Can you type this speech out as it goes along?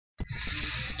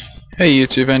Hey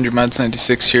YouTube,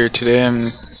 AndrewMods96 here. Today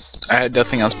I had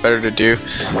nothing else better to do,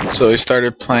 so I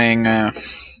started playing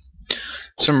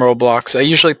some Roblox. I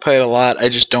usually play it a lot, I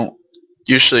just don't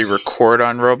usually record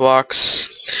on Roblox.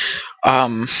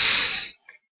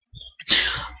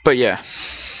 But yeah.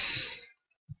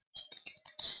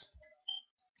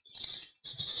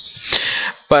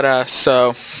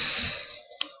 So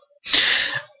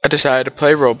I decided to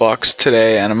play Roblox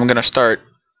today, and I'm gonna start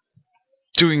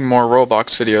doing more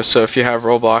Roblox videos. So if you have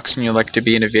Roblox and you'd like to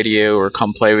be in a video or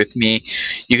come play with me,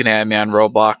 you can add me on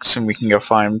Roblox and we can go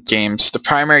find games. The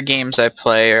primary games I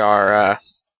play are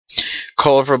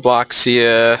Call of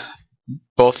Robloxia,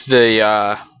 both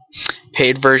the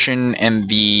paid version and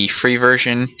the free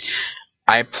version.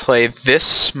 I play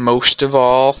this most of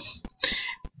all,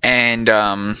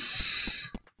 and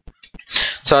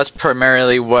so that's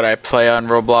primarily what I play on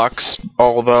Roblox,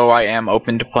 although I am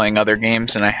open to playing other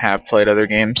games, and I have played other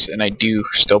games, and I do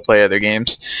still play other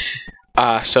games.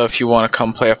 So if you want to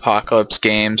come play Apocalypse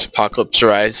Games, Apocalypse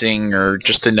Rising, or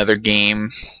just another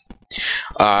game,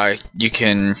 you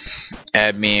can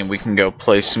add me and we can go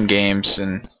play some games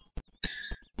and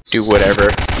do whatever.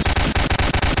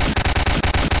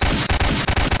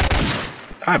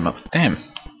 Damn.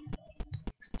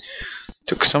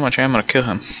 Took so much ammo to kill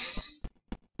him.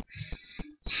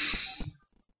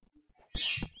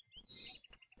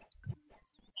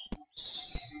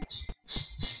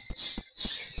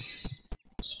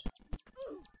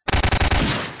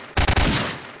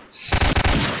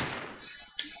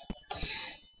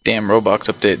 Damn, Roblox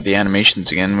updated the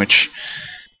animations again, which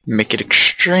make it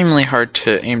extremely hard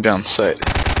to aim down sight.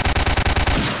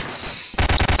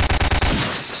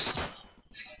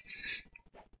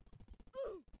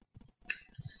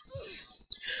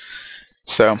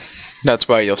 So that's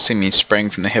why you'll see me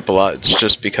spraying from the hip a lot. It's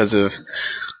just because of,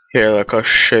 here, look, I'll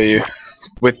show you.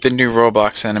 With the new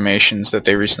Roblox animations that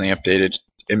they recently updated,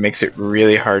 it makes it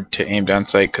really hard to aim down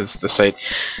sight because the sight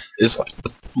is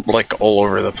like all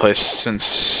over the place,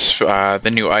 since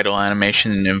the new idle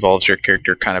animation involves your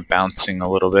character kind of bouncing a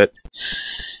little bit.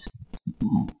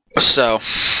 So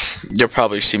you'll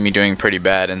probably see me doing pretty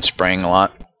bad and spraying a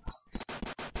lot,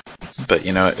 but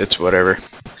you know, it's whatever.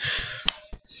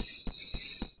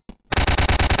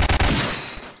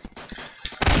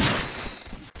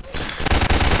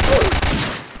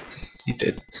 He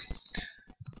did.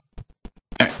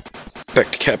 Alright,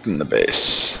 back to captain the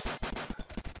base.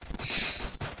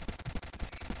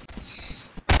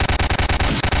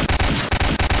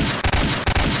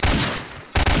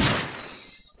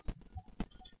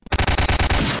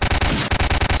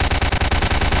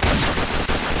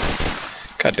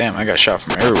 God damn, I got shot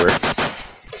from everywhere.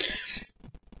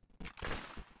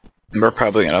 We're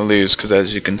probably gonna lose because,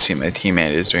 as you can see, my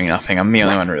teammate is doing nothing. I'm the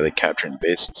only one really capturing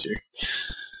bases here.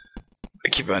 I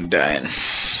keep on dying.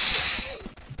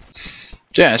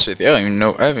 Yeah, honest with you, I don't even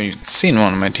know. I haven't even seen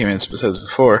one of my teammates besides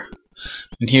before,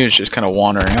 and he was just kind of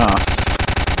wandering off.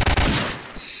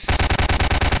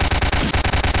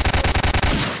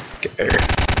 Get there.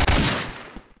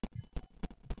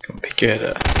 Come pick your head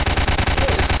up.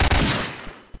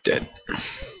 Dead.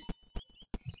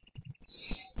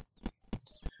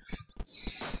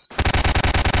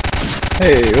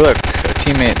 Hey, look, a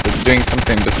teammate that's doing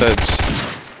something besides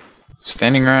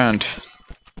standing around.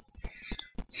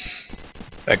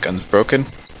 That gun's broken.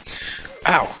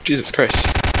 Ow! Jesus Christ.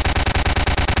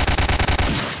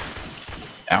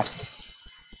 Ow.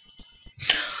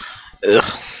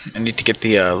 Ugh. I need to get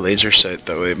the laser sight,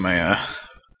 that way my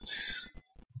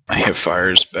hip fire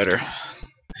is better.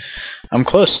 I'm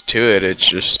close to it, it's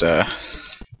just I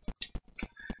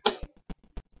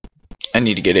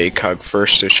need to get ACOG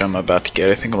first, which I'm about to get.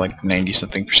 I think I'm like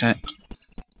 90-something%.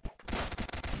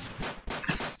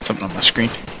 Something on my screen.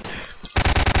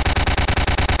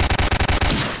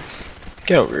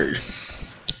 Get over here.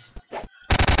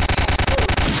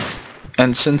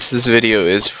 And since this video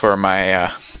is for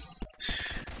my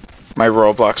my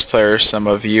Roblox players, some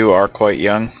of you are quite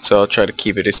young, so I'll try to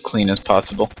keep it as clean as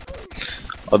possible.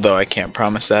 Although I can't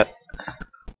promise that.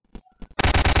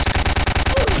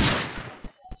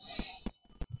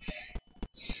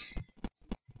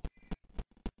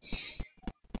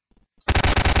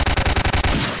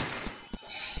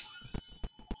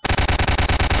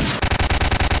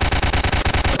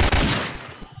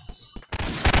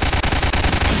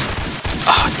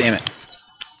 Ah, damn it.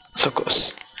 So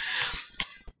close.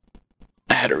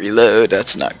 I had to reload,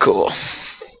 that's not cool.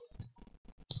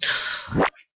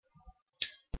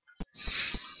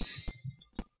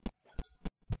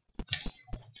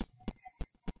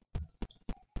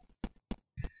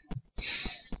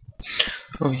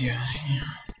 Oh yeah.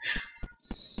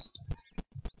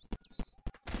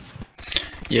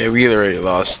 Yeah, we already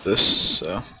lost this,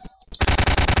 so.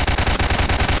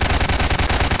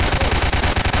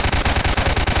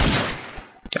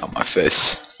 Get out my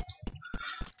face.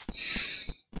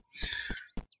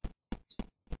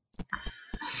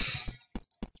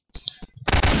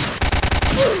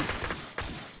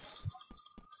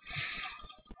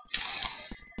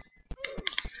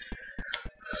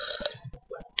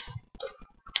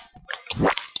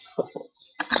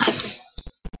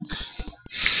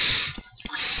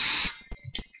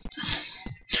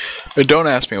 But don't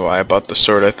ask me why I bought the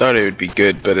sword. I thought it would be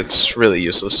good, but it's really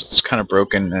useless. It's kind of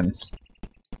broken and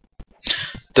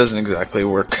doesn't exactly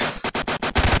work.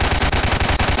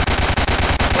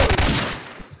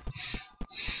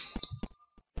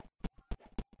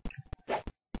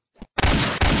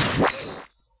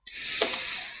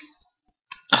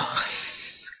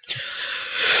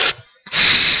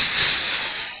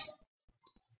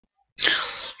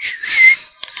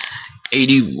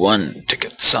 $81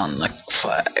 tickets on the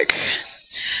flag.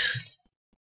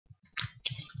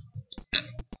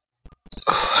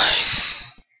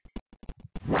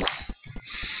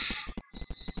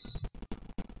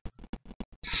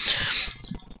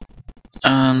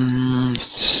 Let's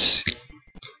see.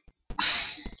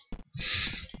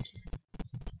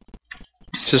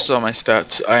 Just all my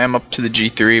stats. I am up to the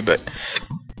G3, but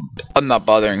I'm not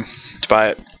bothering to buy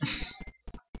it.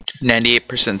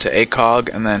 98% to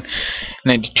ACOG, and then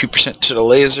 92% to the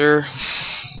laser.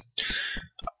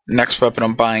 Next weapon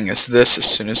I'm buying is this as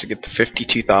soon as I get the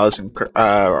 52,000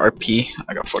 RP.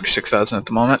 I got 46,000 at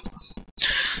the moment.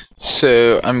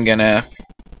 So I'm gonna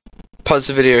pause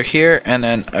the video here, and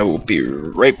then I will be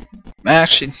right...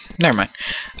 Actually, never mind.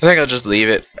 I think I'll just leave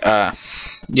it.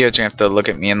 You guys are gonna have to look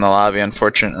at me in the lobby,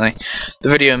 unfortunately. The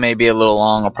video may be a little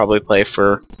long. I'll probably play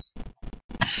for...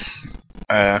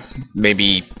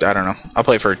 maybe, I don't know. I'll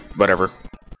play for whatever.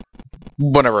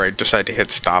 Whenever I decide to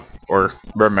hit stop, or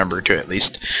remember to at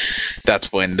least.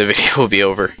 That's when the video will be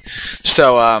over.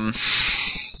 So,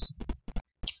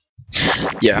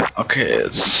 yeah, okay,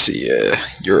 let's see,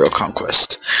 Euro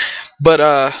Conquest.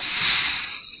 But,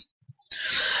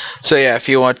 so yeah, if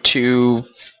you want to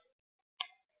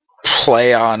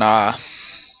play on,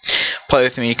 play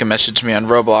with me, you can message me on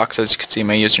Roblox. As you can see,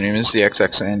 my username is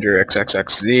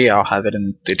TheXXAndrewXXXZ. I'll have it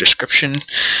in the description.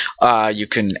 You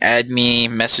can add me,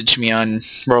 message me on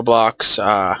Roblox.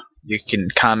 You can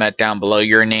comment down below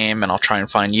your name, and I'll try and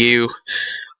find you.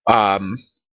 And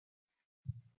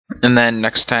then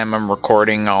next time I'm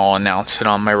recording, I'll announce it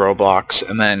on my Roblox,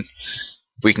 and then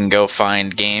we can go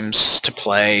find games to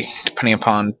play, depending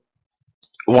upon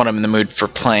what I'm in the mood for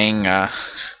playing, and,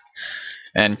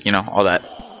 you know, all that.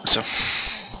 So,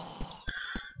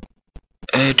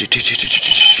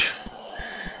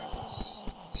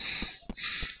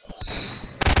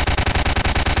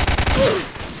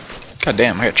 god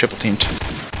damn, I got triple teamed.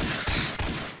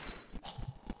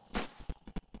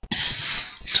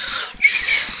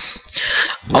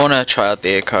 I want to try out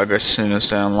the ACOG as soon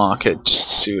as I unlock it, just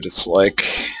to see what it's like,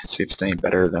 see if it's any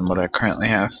better than what I currently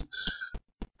have.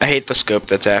 I hate the scope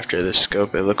that's after this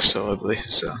scope. It looks so ugly,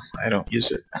 so I don't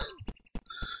use it.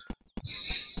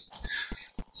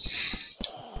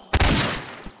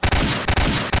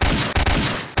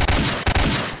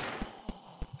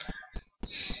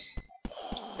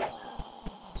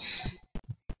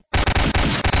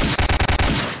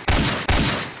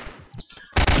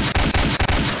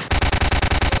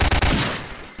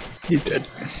 He did.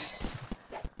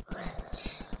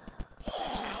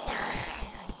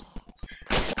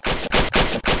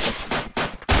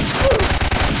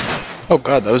 Oh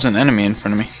god, that was an enemy in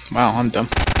front of me. Wow, I'm dumb.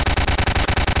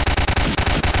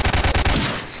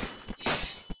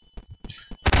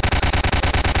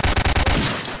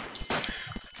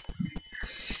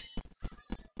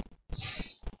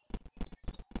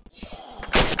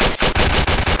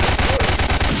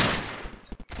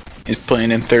 He's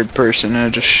playing in third person and I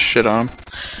just shit on him.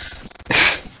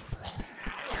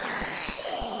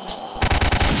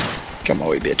 Come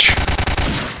away, bitch.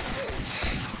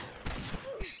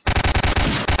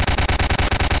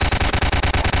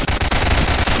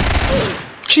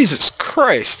 Jesus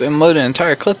Christ, I unloaded an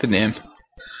entire clip in him.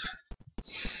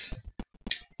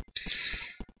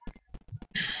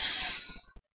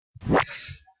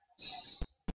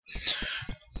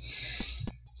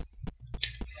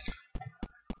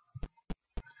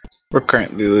 We're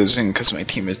currently losing because my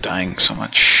team is dying so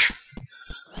much.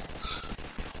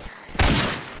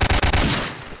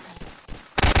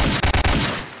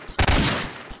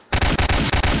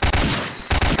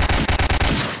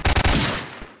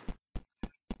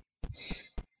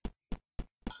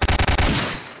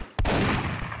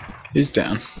 He's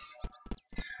down.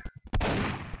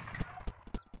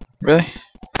 Really?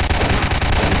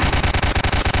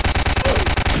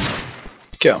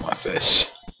 Get out of my face.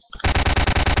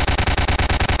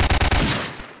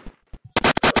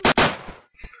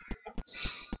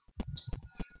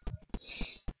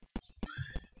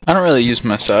 I don't really use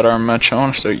my sidearm much. I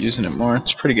want to start using it more.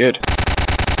 It's pretty good.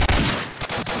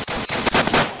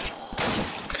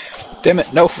 Damn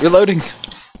it, no, reloading.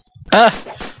 Ah!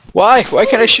 Why? Why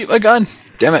can't I shoot my gun?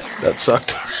 Damn it, that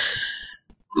sucked.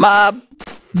 My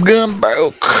gun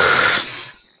broke.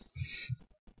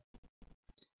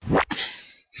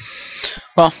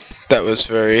 Well, that was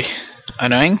very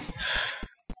annoying.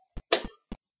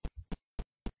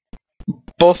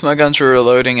 Both my guns were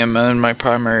reloading and then my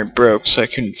primary broke, so I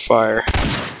couldn't fire.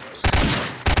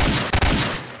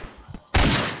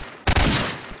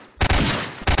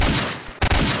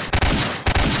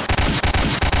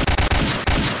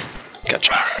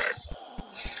 Gotcha.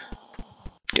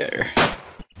 Get her.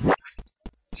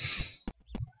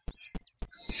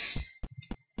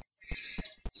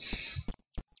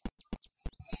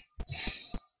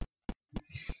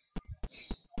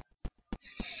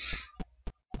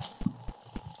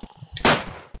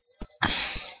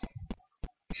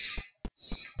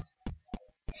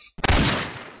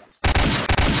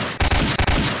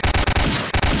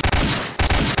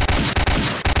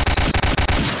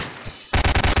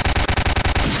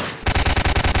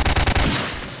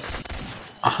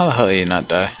 How the hell did he not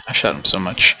die? I shot him so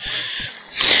much.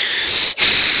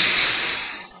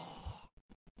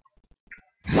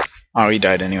 Oh, he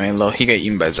died anyway. Lol, he got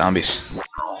eaten by zombies.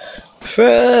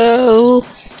 Fell.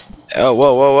 Oh,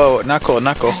 whoa, whoa, whoa! Not cool,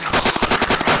 not cool.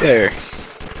 There.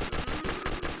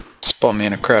 Spawned me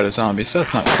in a crowd of zombies.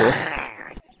 That's not cool.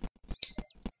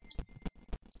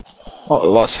 Oh, I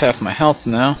lost half my health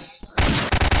now.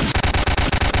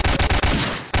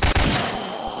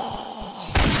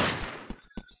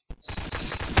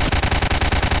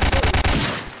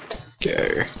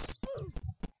 Go.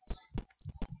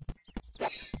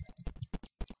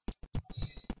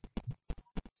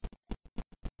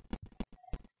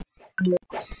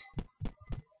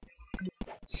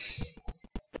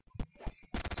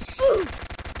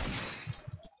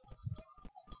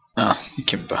 Oh, he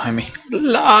came behind me.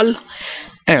 LOL.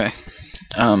 Anyway,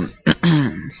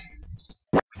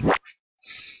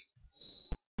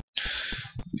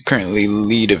 currently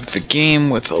lead of the game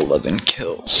with 11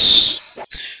 kills.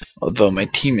 Although my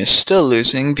team is still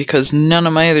losing because none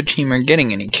of my other team are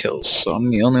getting any kills, so I'm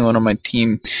the only one on my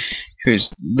team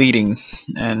who's leading,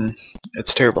 and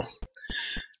it's terrible.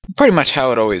 Pretty much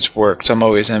how it always works. I'm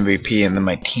always MVP and then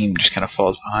my team just kind of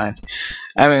falls behind.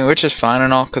 I mean, which is fine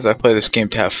and all because I play this game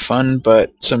to have fun,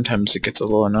 but sometimes it gets a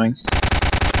little annoying.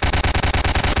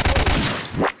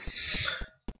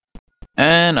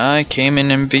 And I came in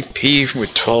MVP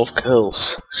with 12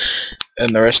 kills.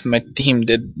 And the rest of my team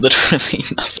did literally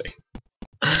nothing.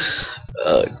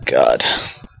 Oh god.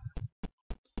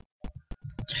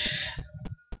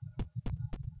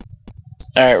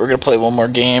 Alright, we're gonna play one more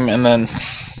game and then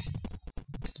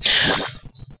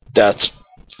that's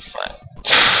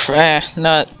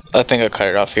not, I think I'll cut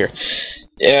it off here.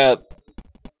 Yeah,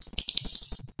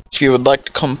 if you would like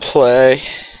to come play,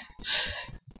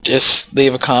 just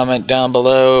leave a comment down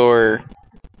below or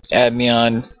add me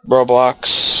on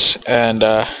Roblox and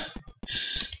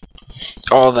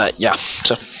all that. Yeah,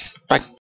 so bye.